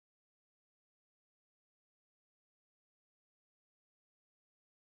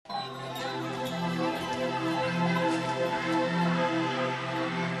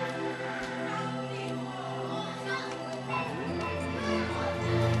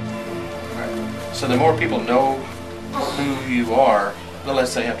So the more people know who you are, the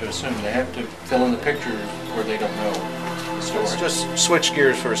less they have to assume. They have to fill in the pictures where they don't know the story. Let's just switch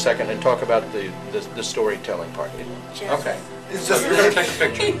gears for a second and talk about the storytelling part. Okay. So you're going to take a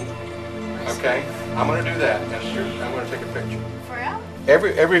picture. Okay. I'm going to do that. I'm going to take a picture. For real?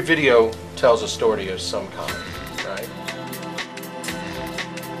 Every video tells a story of some kind, right?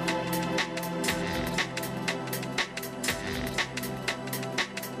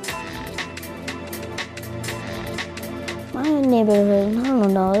 My neighborhood, I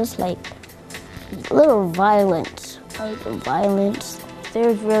don't know, it's like a little violent.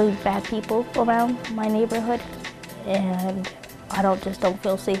 There's really bad people around my neighborhood, and I just don't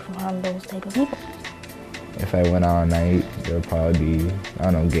feel safe around those type of people. If I went out at night, there would probably be,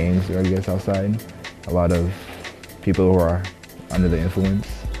 I don't know, gangs or I guess outside. A lot of people who are under the influence.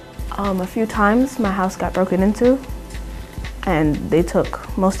 A few times my house got broken into and they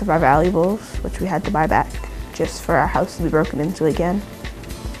took most of our valuables, which we had to buy back just for our house to be broken into again.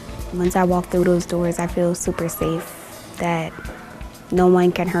 Once I walk through those doors, I feel super safe that no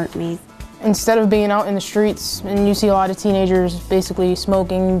one can hurt me. Instead of being out in the streets and you see a lot of teenagers basically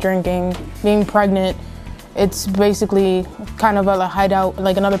smoking, drinking, being pregnant, it's basically kind of a hideout,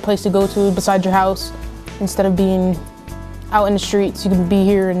 like another place to go to besides your house. Instead of being out in the streets, you can be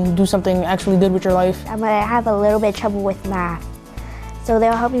here and do something actually good with your life. I'm gonna have a little bit of trouble with math. So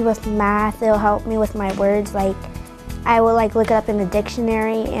they'll help me with math, they'll help me with my words, like I will look it up in the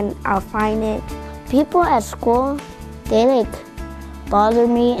dictionary and I'll find it. People at school, they bother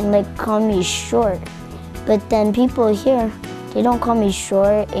me and call me short. But then people here, they don't call me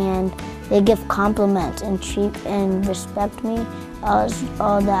short and they give compliments and treat and respect me.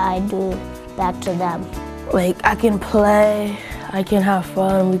 All that I do back to them. I can play, I can have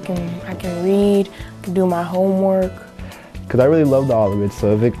fun, I can read, I can do my homework. Because I really love the Olivet,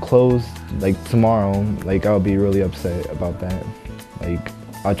 so if it closed tomorrow, I would be really upset about that.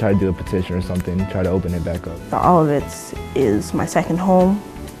 I'll try to do a petition or something, try to open it back up. The Olivet is my second home,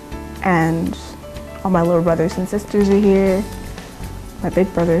 and all my little brothers and sisters are here. My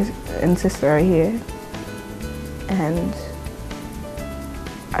big brother and sister are here, and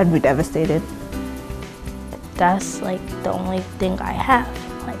I'd be devastated. That's the only thing I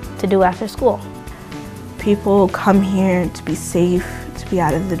have to do after school. People come here to be safe, to be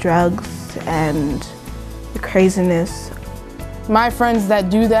out of the drugs and the craziness. My friends that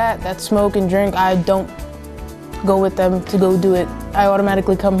do that smoke and drink, I don't go with them to go do it. I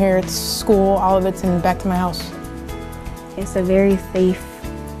automatically come here, it's school, Olivet, and back to my house. It's a very safe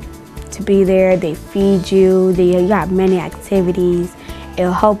to be there. They feed you, you got many activities.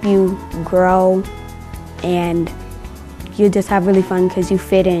 It'll help you grow and you just have really fun because you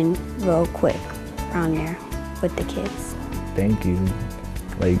fit in real quick around there with the kids. Thank you.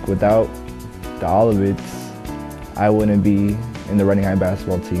 Without the Olivets, I wouldn't be in the Running High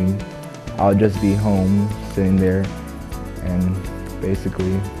basketball team. I'll just be home, sitting there, and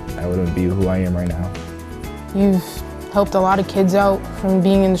basically, I wouldn't be who I am right now. You've helped a lot of kids out from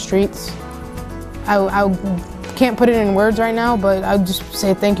being in the streets. I can't put it in words right now, but I'll just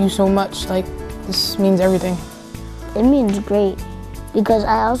say thank you so much. This means everything. It means great because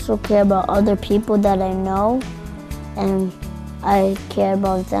I also care about other people that I know, and I care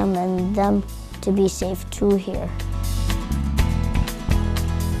about them and them to be safe too here.